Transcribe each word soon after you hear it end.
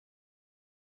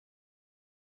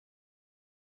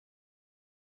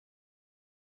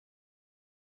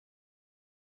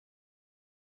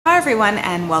everyone,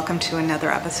 and welcome to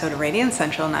another episode of Radiant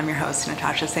Central, and I'm your host,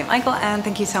 Natasha St. Michael, and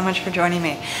thank you so much for joining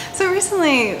me. So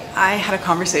recently, I had a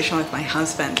conversation with my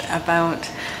husband about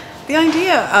the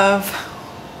idea of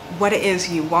what it is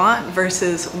you want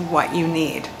versus what you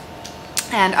need.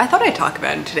 And I thought I'd talk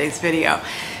about it in today's video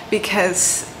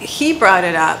because he brought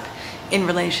it up in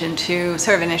relation to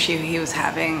sort of an issue he was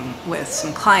having with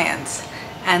some clients.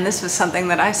 And this was something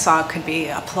that I saw could be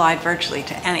applied virtually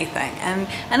to anything.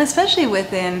 And especially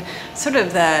within sort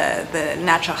of the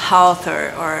natural health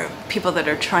or people that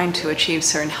are trying to achieve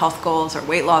certain health goals or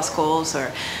weight loss goals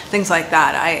or things like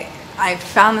that. I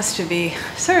found this to be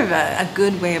sort of a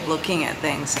good way of looking at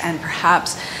things, and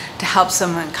perhaps to help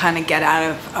someone kind of get out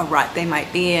of a rut they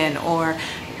might be in, or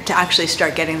to actually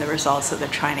start getting the results that they're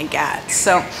trying to get.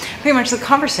 So pretty much the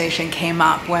conversation came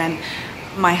up when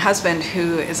my husband,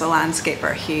 who is a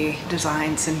landscaper, he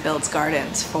designs and builds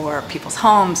gardens for people's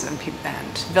homes and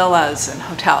villas and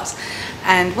hotels.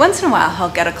 And once in a while, he'll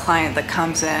get a client that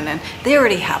comes in and they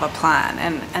already have a plan,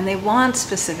 and they want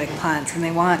specific plans, and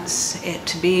they want it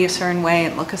to be a certain way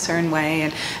and look a certain way.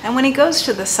 And when he goes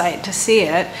to the site to see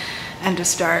it and to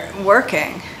start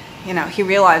working, he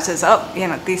realizes,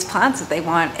 these plants that they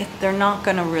want, they're not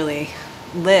going to really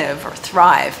live or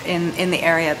thrive in the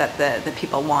area that the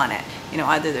people want it.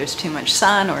 Either there's too much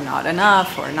sun or not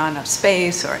enough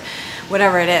space or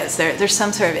whatever it is. There's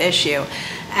some sort of issue.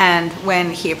 And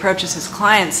when he approaches his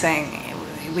clients saying,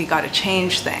 we got to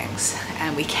change things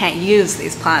and we can't use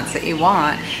these plants that you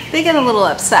want, they get a little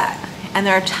upset and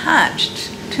they're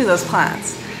attached to those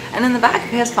plants. And in the back of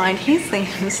his mind, he's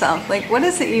thinking to himself, what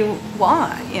is it you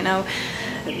want?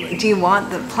 Do you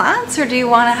want the plants, or do you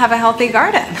want to have a healthy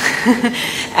garden?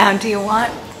 Do you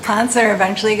want plants that are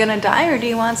eventually going to die, or do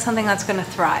you want something that's going to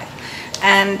thrive?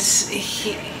 And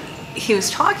he was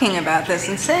talking about this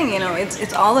and saying,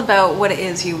 it's all about what it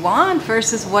is you want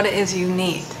versus what it is you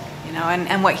need.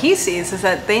 And what he sees is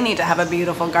that they need to have a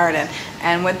beautiful garden,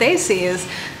 and what they see is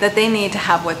that they need to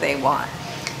have what they want.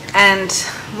 And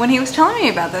when he was telling me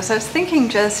about this, I was thinking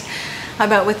just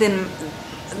about within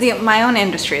my own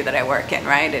industry that I work in,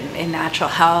 right? In natural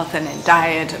health and in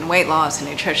diet and weight loss and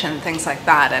nutrition and things like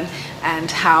that,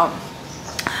 and how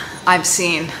I've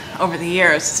seen over the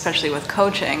years, especially with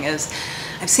coaching, is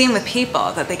I've seen with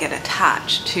people that they get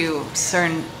attached to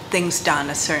certain things done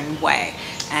a certain way,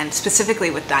 and specifically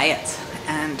with diets.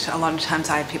 And a lot of times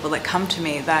I have people that come to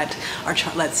me that are,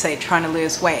 let's say, trying to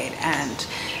lose weight, and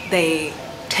they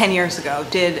 10 years ago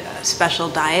did a special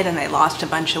diet and they lost a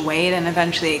bunch of weight, and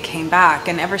eventually it came back,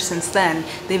 and ever since then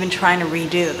they've been trying to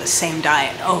redo the same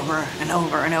diet over and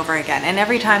over and over again, and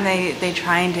every time they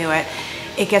try and do it,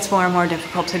 it gets more and more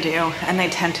difficult to do, and they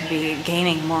tend to be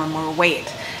gaining more and more weight,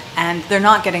 and they're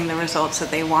not getting the results that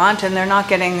they want, and they're not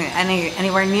getting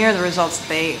anywhere near the results that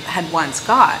they had once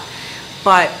got.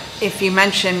 But if you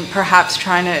mention perhaps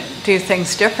trying to do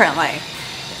things differently,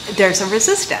 there's a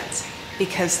resistance,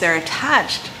 because they're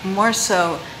attached more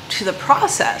so to the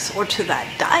process or to that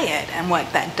diet and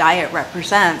what that diet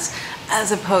represents,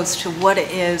 as opposed to what it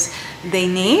is they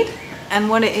need and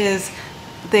what it is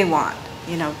they want,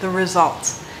 the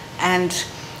results. And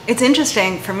it's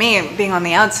interesting for me, being on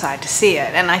the outside, to see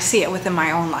it, and I see it within my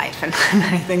own life and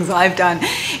many things I've done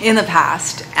in the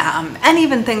past, and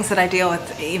even things that I deal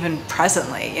with even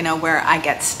presently, where I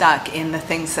get stuck in the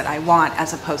things that I want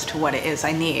as opposed to what it is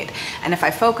I need. And if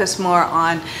I focus more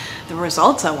on the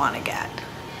results I want to get,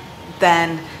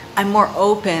 then I'm more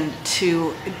open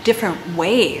to different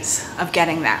ways of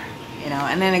getting that.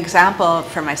 And an example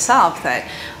for myself that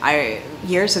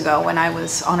years ago when I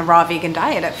was on a raw vegan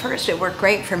diet, at first it worked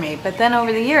great for me, but then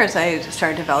over the years I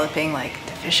started developing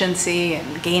deficiency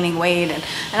and gaining weight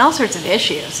and all sorts of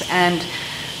issues, and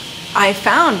I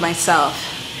found myself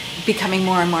becoming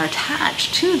more and more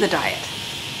attached to the diet.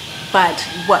 But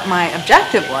what my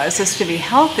objective was is to be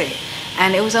healthy,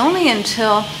 and it was only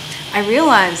until I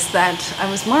realized that I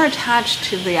was more attached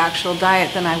to the actual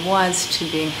diet than I was to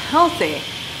being healthy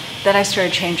that I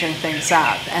started changing things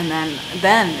up. And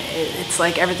then it's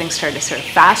like everything started to sort of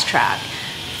fast track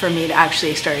for me to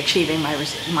actually start achieving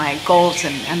my goals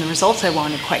and the results I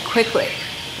wanted quite quickly.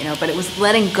 But it was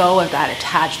letting go of that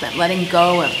attachment, letting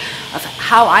go of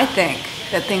how I think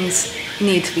that things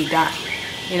need to be done.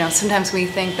 Sometimes we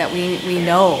think that we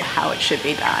know how it should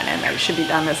be done and that it should be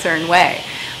done a certain way,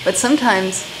 but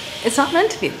sometimes it's not meant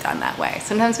to be done that way.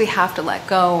 Sometimes we have to let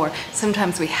go, or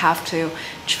sometimes we have to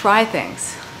try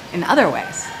things in other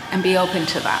ways and be open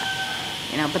to that.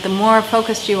 But the more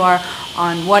focused you are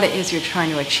on what it is you're trying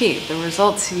to achieve, the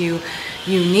results you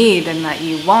need and that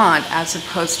you want, as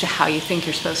opposed to how you think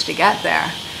you're supposed to get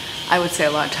there, I would say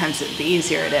a lot of times the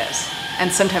easier it is.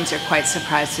 And sometimes you're quite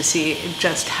surprised to see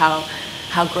just how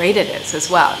great it is as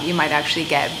well. You might actually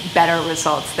get better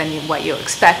results than what you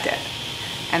expected.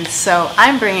 And so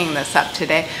I'm bringing this up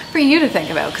today for you to think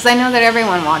about, because I know that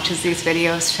everyone watches these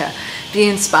videos to be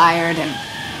inspired,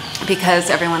 and because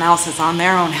everyone else is on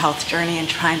their own health journey and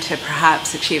trying to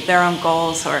perhaps achieve their own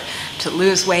goals, or to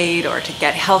lose weight, or to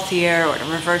get healthier, or to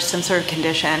reverse some sort of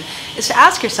condition, is to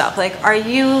ask yourself, like,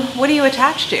 what are you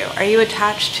attached to? Are you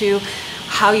attached to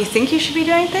how you think you should be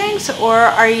doing things, or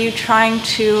are you trying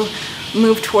to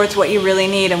move towards what you really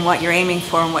need and what you're aiming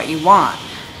for and what you want?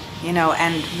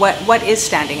 And what is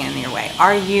standing in your way?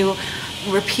 Are you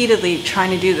repeatedly trying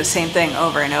to do the same thing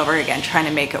over and over again, trying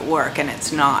to make it work, and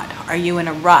it's not? Are you in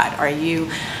a rut? Are you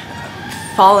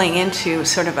falling into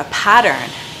sort of a pattern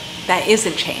that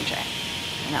isn't changing?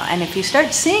 And if you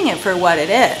start seeing it for what it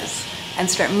is and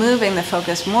start moving the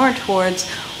focus more towards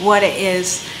what it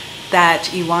is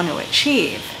that you want to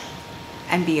achieve,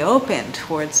 and be open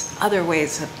towards other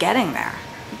ways of getting there,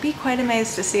 you'd be quite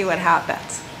amazed to see what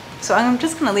happens. So I'm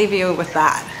just going to leave you with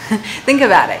that. Think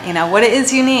about it, what it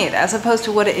is you need, as opposed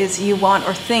to what it is you want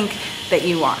or think that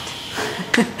you want.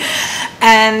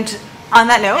 And on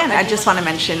that note, I just want to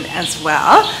mention as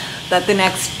well that the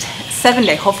next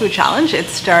 7-day Whole Food Challenge, it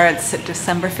starts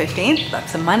December 15th.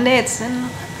 That's a Monday. It's in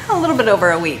a little bit over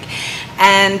a week.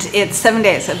 And it's 7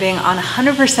 days of being on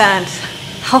 100%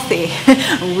 healthy,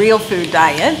 real food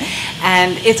diet.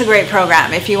 And it's a great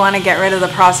program. If you want to get rid of the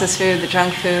processed food, the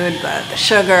junk food, the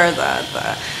sugar,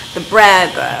 the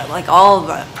bread, like all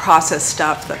the processed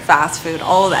stuff, the fast food,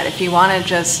 all of that. If you want to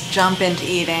just jump into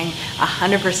eating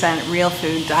 100% real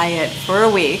food diet for a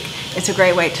week, it's a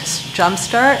great way to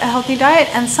jumpstart a healthy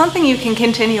diet, and something you can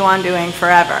continue on doing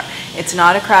forever. It's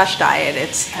not a crash diet.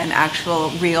 It's an actual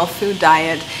real food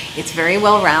diet. It's very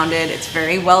well rounded. It's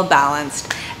very well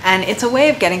balanced. And it's a way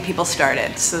of getting people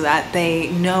started so that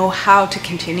they know how to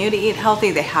continue to eat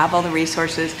healthy. They have all the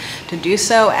resources to do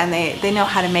so, and they know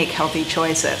how to make healthy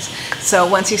choices. So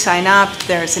once you sign up,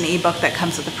 there's an ebook that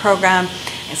comes with the program.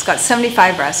 It's got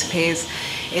 75 recipes.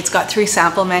 It's got 3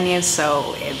 sample menus,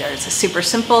 so there's a super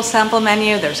simple sample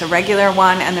menu, there's a regular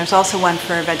one, and there's also one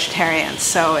for vegetarians.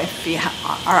 So if you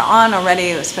are on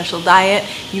already a special diet,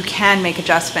 you can make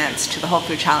adjustments to the Whole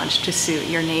Food Challenge to suit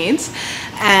your needs.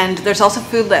 And there's also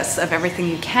food lists of everything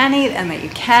you can eat and that you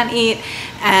can't eat.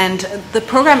 And the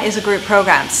program is a group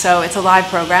program, so it's a live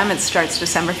program. It starts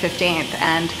December 15th.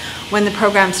 And when the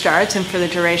program starts, and for the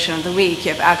duration of the week,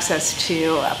 you have access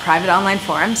to a private online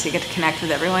forum, so you get to connect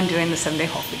with everyone doing the 7-day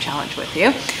Whole Food Challenge with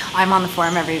you. I'm on the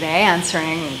forum every day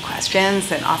answering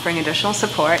questions and offering additional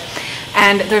support.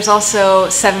 And there's also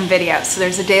 7 videos. So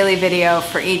there's a daily video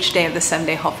for each day of the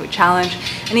 7-day Whole Food Challenge.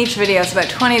 And each video is about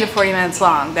 20 to 40 minutes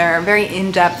long. They're very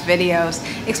in-depth videos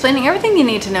explaining everything you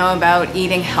need to know about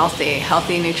eating healthy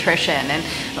nutrition, and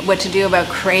what to do about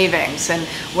cravings, and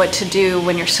what to do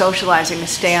when you're socializing to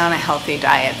stay on a healthy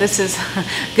diet. This is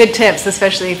good tips,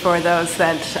 especially for those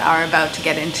that are about to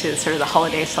get into sort of the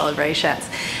holiday celebrations.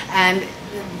 And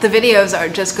the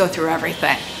videos just go through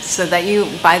everything, so that you,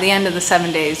 by the end of the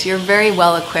 7 days, you're very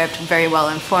well equipped, very well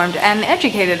informed, and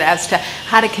educated as to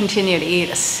how to continue to eat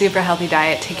a super healthy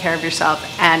diet, take care of yourself,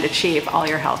 and achieve all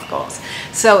your health goals.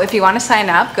 So if you want to sign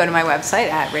up, go to my website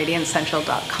at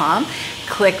radiancentral.com,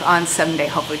 click on 7-day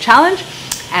Whole Food Challenge,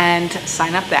 and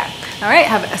sign up there. All right,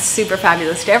 have a super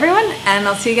fabulous day, everyone, and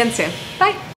I'll see you again soon.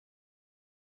 Bye.